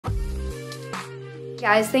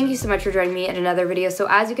Guys, thank you so much for joining me in another video. So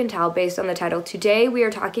as you can tell based on the title, today we are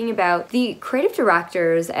talking about the creative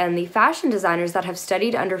directors and the fashion designers that have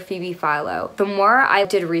studied under Phoebe Philo. The more I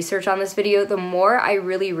did research on this video, the more I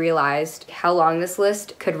really realized how long this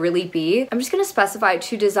list could really be. I'm just going to specify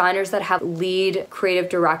 2 designers that have lead creative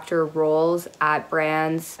director roles at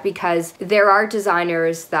brands, because there are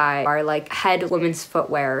designers that are like head women's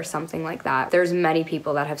footwear or something like that. There's many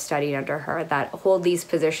people that have studied under her that hold these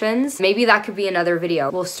positions. Maybe that could be another video.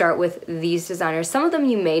 We'll start with these designers. Some of them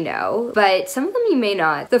you may know, but some of them you may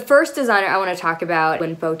not. The first designer I want to talk about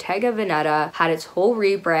when Bottega Veneta had its whole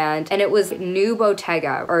rebrand, and it was New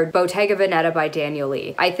Bottega, or Bottega Veneta by Daniel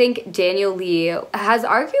Lee. I think Daniel Lee has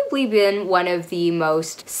arguably been one of the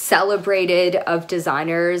most celebrated of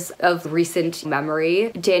designers of recent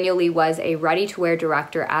memory. Daniel Lee was a ready-to-wear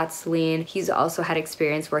director at Celine. He's also had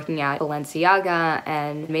experience working at Balenciaga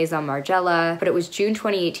and Maison Margiela, but it was June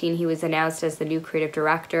 2018 he was announced as the new creative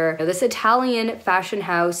director. This Italian fashion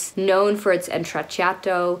house known for its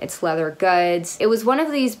intrecciato, its leather goods. It was one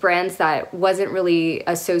of these brands that wasn't really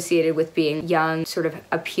associated with being young, sort of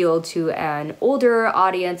appealed to an older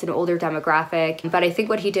audience, an older demographic. But I think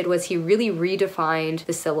what he did was he really redefined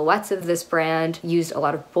the silhouettes of this brand, used a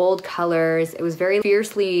lot of bold colors. It was very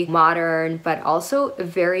fiercely modern, but also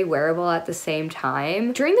very wearable at the same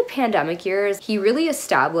time. During the pandemic years, he really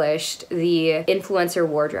established the influencer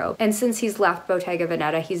wardrobe. And since he's left Bottega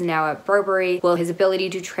Veneta, he's now at Burberry. Will his ability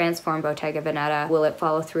to transform Bottega Veneta, will it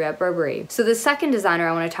follow through at Burberry? So the second designer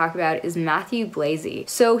I want to talk about is Matthew Blazy.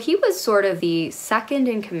 So he was sort of the second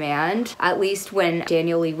in command, at least when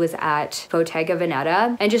Daniel Lee was at Bottega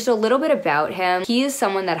Veneta. And just a little bit about him, he is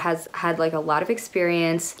someone that has had like a lot of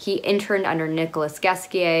experience. He interned under Nicolas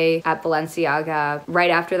Ghesquier at Balenciaga.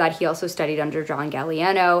 Right after that, he also studied under John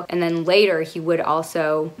Galliano. And then later, he would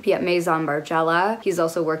also be at Maison Margiela. He's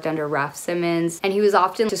also worked under Raf Simons. And he was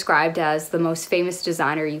often described as the most famous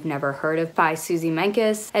designer you've never heard of by Susie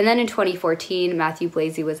Menkes. And then in 2014, Matthew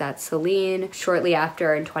Blazy was at Celine. Shortly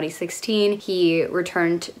after, in 2016, he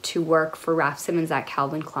returned to work for Raf Simons at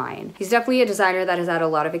Calvin Klein. He's definitely a designer that has had a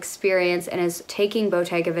lot of experience and is taking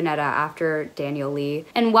Bottega Veneta after Daniel Lee.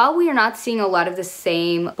 And while we are not seeing a lot of the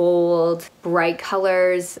same bold, bright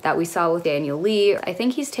colors that we saw with Daniel Lee, I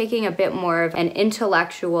think he's taking a bit more of an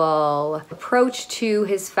intellectual approach to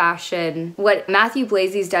his fashion. What Matthew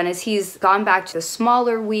Blazy's done is he's gone back to the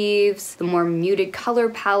smaller weaves, the more muted color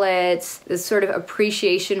palettes, this sort of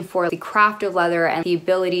appreciation for the craft of leather and the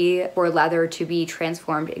ability for leather to be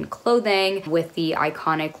transformed in clothing, with the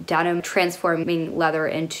iconic denim transforming leather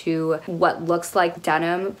into what looks like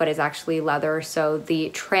denim but is actually leather. So the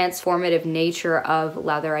transformative nature of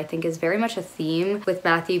leather, I think, is very much a theme with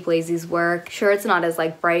Matthew Blazy's work. Sure, it's not as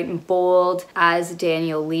like bright and bold as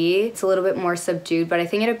Daniel Lee. It's a little bit more subdued, but I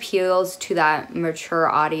think it appeals to that mature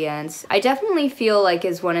audience. I definitely feel like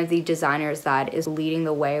is one of the designers that is leading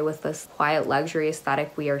the way with this quiet luxury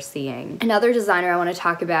aesthetic we are seeing. Another designer I want to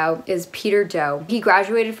talk about is Peter Do. He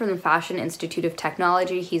graduated from the Fashion Institute of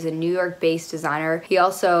Technology. He's a New York-based designer. He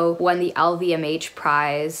also won the LVMH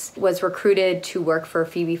prize, was recruited to work for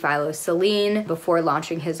Phoebe Philo Celine before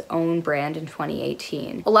launching his own brand in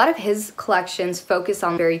 2018. A lot of his collections focus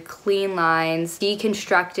on very clean lines,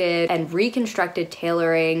 deconstructed and reconstructed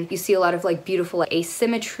tailoring. You see a lot of like beautiful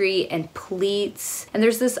asymmetry and pleats, and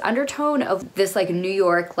there's this undertone of this like New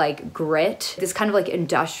York like grit, this kind of like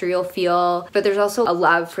industrial feel, but there's also a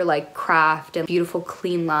love for like craft and beautiful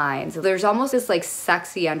clean lines. There's almost this like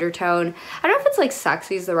sexy undertone. I don't know if it's like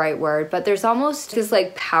sexy is the right word, but there's almost this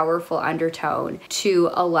like powerful undertone to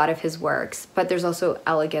a lot of his works, but there's also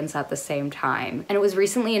elegance at the same time. And it was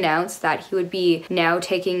recently announced that he would be now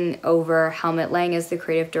taking over Helmut Lang as the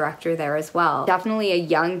creative director there as well. Definitely a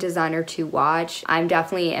young designer to watch. I'm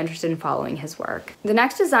definitely interested in following his work. The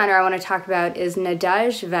next designer I want to talk about is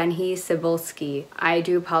Nadège Vanhée-Cybulski. I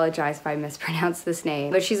do apologize if I mispronounced this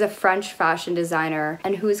name, but she's a French fashion designer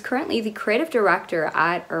and who is currently the creative director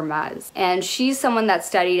at Hermès. And she's someone that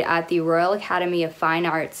studied at the Royal Academy of Fine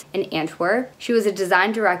Arts in Antwerp. She was a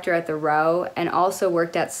design director at the Row and also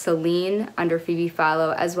worked at Celine under Phoebe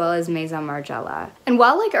Philo, as well as Maison Margiela. And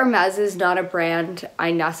while like Hermès is not a brand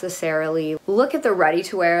I necessarily look at the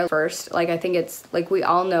ready-to-wear first, like I think it's like we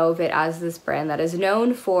all know of it as this brand that is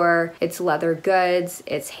known for its leather goods,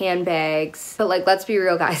 its handbags, but like let's be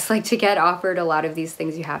real guys, like to get offered a lot of these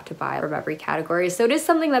things you have to buy from every category. So it is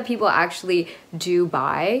something that people actually do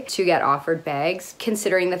buy to get offered bags,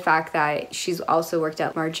 considering the fact that she's also worked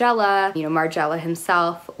at Margiela. You know, Margiela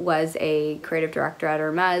himself was a creative director at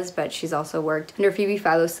Hermès, but she's also worked under Phoebe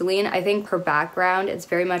Philo Celine. I think her background is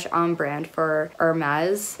very much on brand for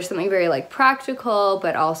Hermès. There's something very like practical,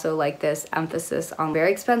 but also like this this emphasis on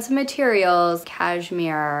very expensive materials,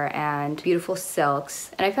 cashmere, and beautiful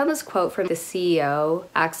silks. And I found this quote from the CEO,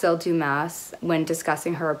 Axel Dumas, when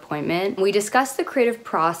discussing her appointment. We discussed the creative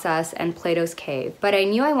process and Plato's cave, but I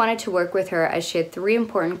knew I wanted to work with her as she had three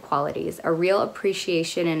important qualities: a real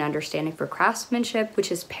appreciation and understanding for craftsmanship,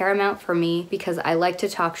 which is paramount for me because I like to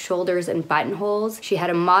talk shoulders and buttonholes. She had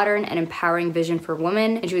a modern and empowering vision for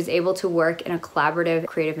women, and she was able to work in a collaborative,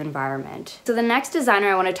 creative environment. So the next designer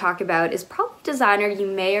I want to talk about is probably a designer you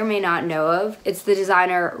may or may not know of. It's the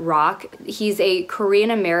designer Rock. He's a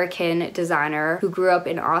Korean-American designer who grew up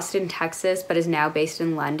in Austin, Texas, but is now based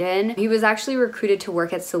in London. He was actually recruited to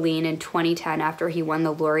work at Celine in 2010 after he won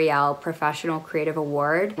the L'Oreal Professional Creative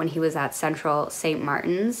Award when he was at Central St.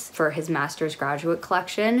 Martin's for his master's graduate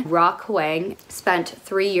collection. Rock Hwang spent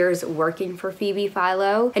 3 years working for Phoebe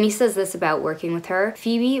Philo, and he says this about working with her: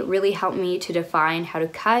 Phoebe really helped me to define how to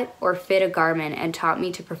cut or fit a garment and taught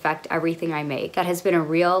me to perfect everything I make. That has been a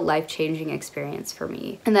real life-changing experience for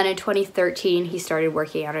me. And then in 2013, he started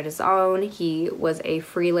working out on his own. He was a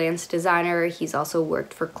freelance designer. He's also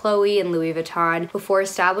worked for Chloe and Louis Vuitton before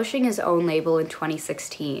establishing his own label in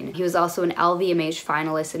 2016. He was also an LVMH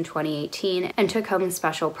finalist in 2018 and took home a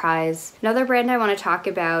special prize. Another brand I want to talk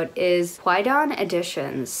about is Huaidon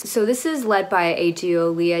Editions. So this is led by a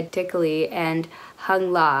duo, Leah Dickley and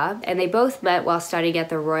Hung La, and they both met while studying at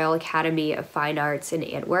the Royal Academy of Fine Arts in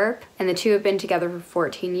Antwerp, and the two have been together for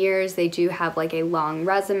 14 years. They do have like a long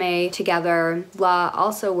resume together. La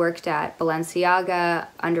also worked at Balenciaga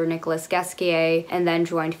under Nicolas Ghesquier and then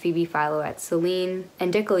joined Phoebe Philo at Celine,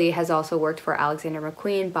 and Dickley has also worked for Alexander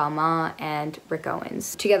McQueen, Balmain, and Rick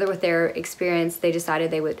Owens. Together with their experience, they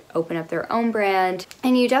decided they would open up their own brand,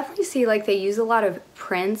 and you definitely see like they use a lot of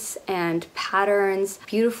prints and patterns,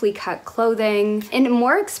 beautifully cut clothing in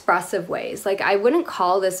more expressive ways. Like, I wouldn't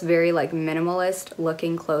call this very like minimalist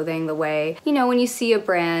looking clothing the way, you know, when you see a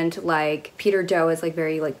brand like Peter Doe is like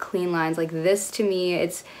very like clean lines. Like this, to me,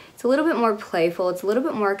 it's a little bit more playful, it's a little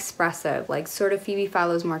bit more expressive, like sort of Phoebe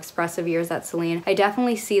Philo's more expressive years at Celine. I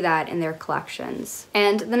definitely see that in their collections.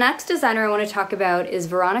 And the next designer I want to talk about is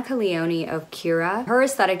Veronica Leoni of Kira. Her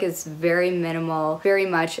aesthetic is very minimal, very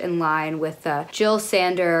much in line with the Jill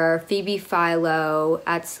Sander, Phoebe Philo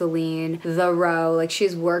at Celine, The Row. Like,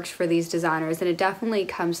 she's worked for these designers and it definitely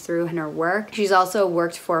comes through in her work. She's also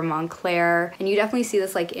worked for Moncler, and you definitely see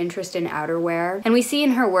this like interest in outerwear. And we see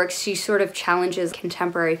in her works she sort of challenges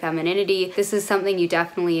contemporary femininity. This is something you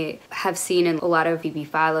definitely have seen in a lot of Phoebe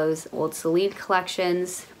Philo's old Celine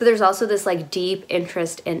collections. But there's also this like deep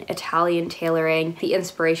interest in Italian tailoring. The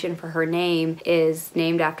inspiration for her name is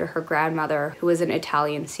named after her grandmother, who was an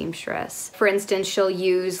Italian seamstress. For instance, she'll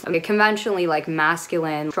use a conventionally like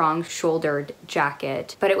masculine, strong-shouldered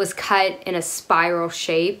jacket, but it was cut in a spiral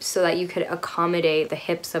shape so that you could accommodate the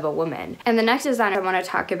hips of a woman. And the next designer I want to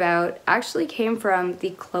talk about actually came from the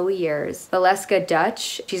Chloe years. Valeska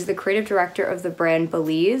Dutch. She's the creative director of the brand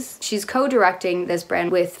Belize. She's co-directing this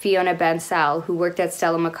brand with Fiona Bansal, who worked at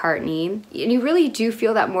Stella McCartney. And you really do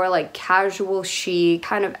feel that more like casual chic,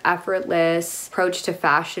 kind of effortless approach to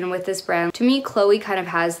fashion with this brand. To me, Chloe kind of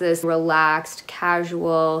has this relaxed,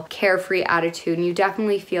 casual, carefree attitude, and you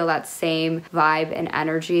definitely feel that same vibe and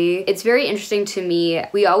energy. It's very interesting to me.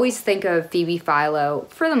 We always think of Phoebe Philo,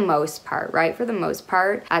 for the most part, right? For the most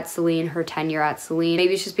part, at Celine, her tenure at Celine.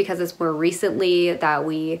 Maybe it's just because it's more recently that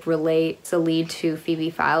we relate Celine to Phoebe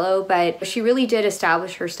Philo, but she really did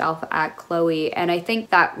establish herself at Chloe, and I think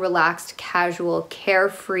that relaxed, casual,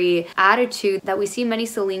 carefree attitude that we see in many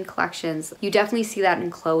Celine collections, you definitely see that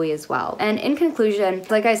in Chloe as well. And in conclusion,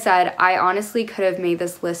 like I said, I honestly could have made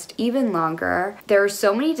this list even longer. There are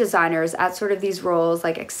so many designers at sort of these roles,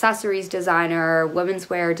 like accessories designer, women's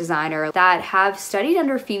wear designer, that have studied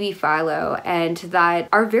under Phoebe Philo and that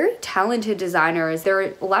are very talented designers. There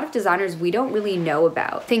are a lot of designers we don't really know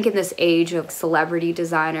about. I think in this age of celebrity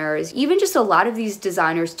designers, even just a lot of these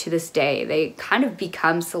designers to this day, they kind of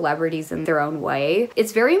become celebrities in their own way.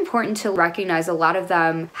 It's very important to recognize a lot of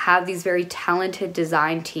them have these very talented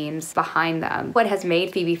design teams behind them. What has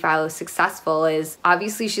made Phoebe Philo successful is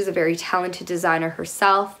obviously she's a very talented designer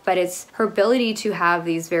herself, but it's her ability to have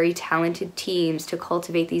these very talented teams, to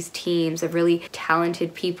cultivate these teams of really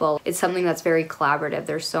talented people. It's something that's very collaborative.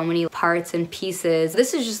 There's so many parts and pieces.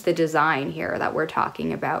 This is just the design here that we're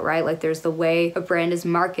talking about, right? Like, there's the way a brand is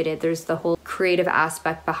marketed, there's the whole creative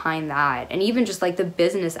aspect behind that, and even just like the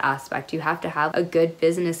business aspect. You have to have a good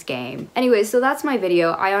business game. Anyway, so that's my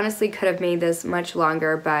video. I honestly could have made this much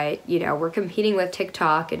longer, but you know, we're competing with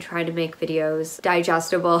TikTok and trying to make videos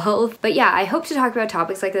digestible. But yeah, I hope to talk about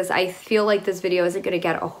topics like this. I feel like this video isn't going to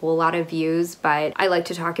get a whole lot of views, but I like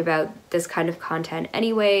to talk about this kind of content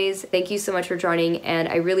anyways. Thank you so much for joining, and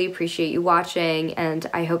I really appreciate you watching, and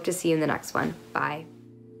I hope to see you in the next one. Bye.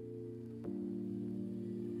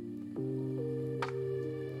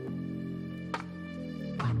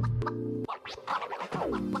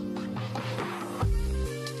 What?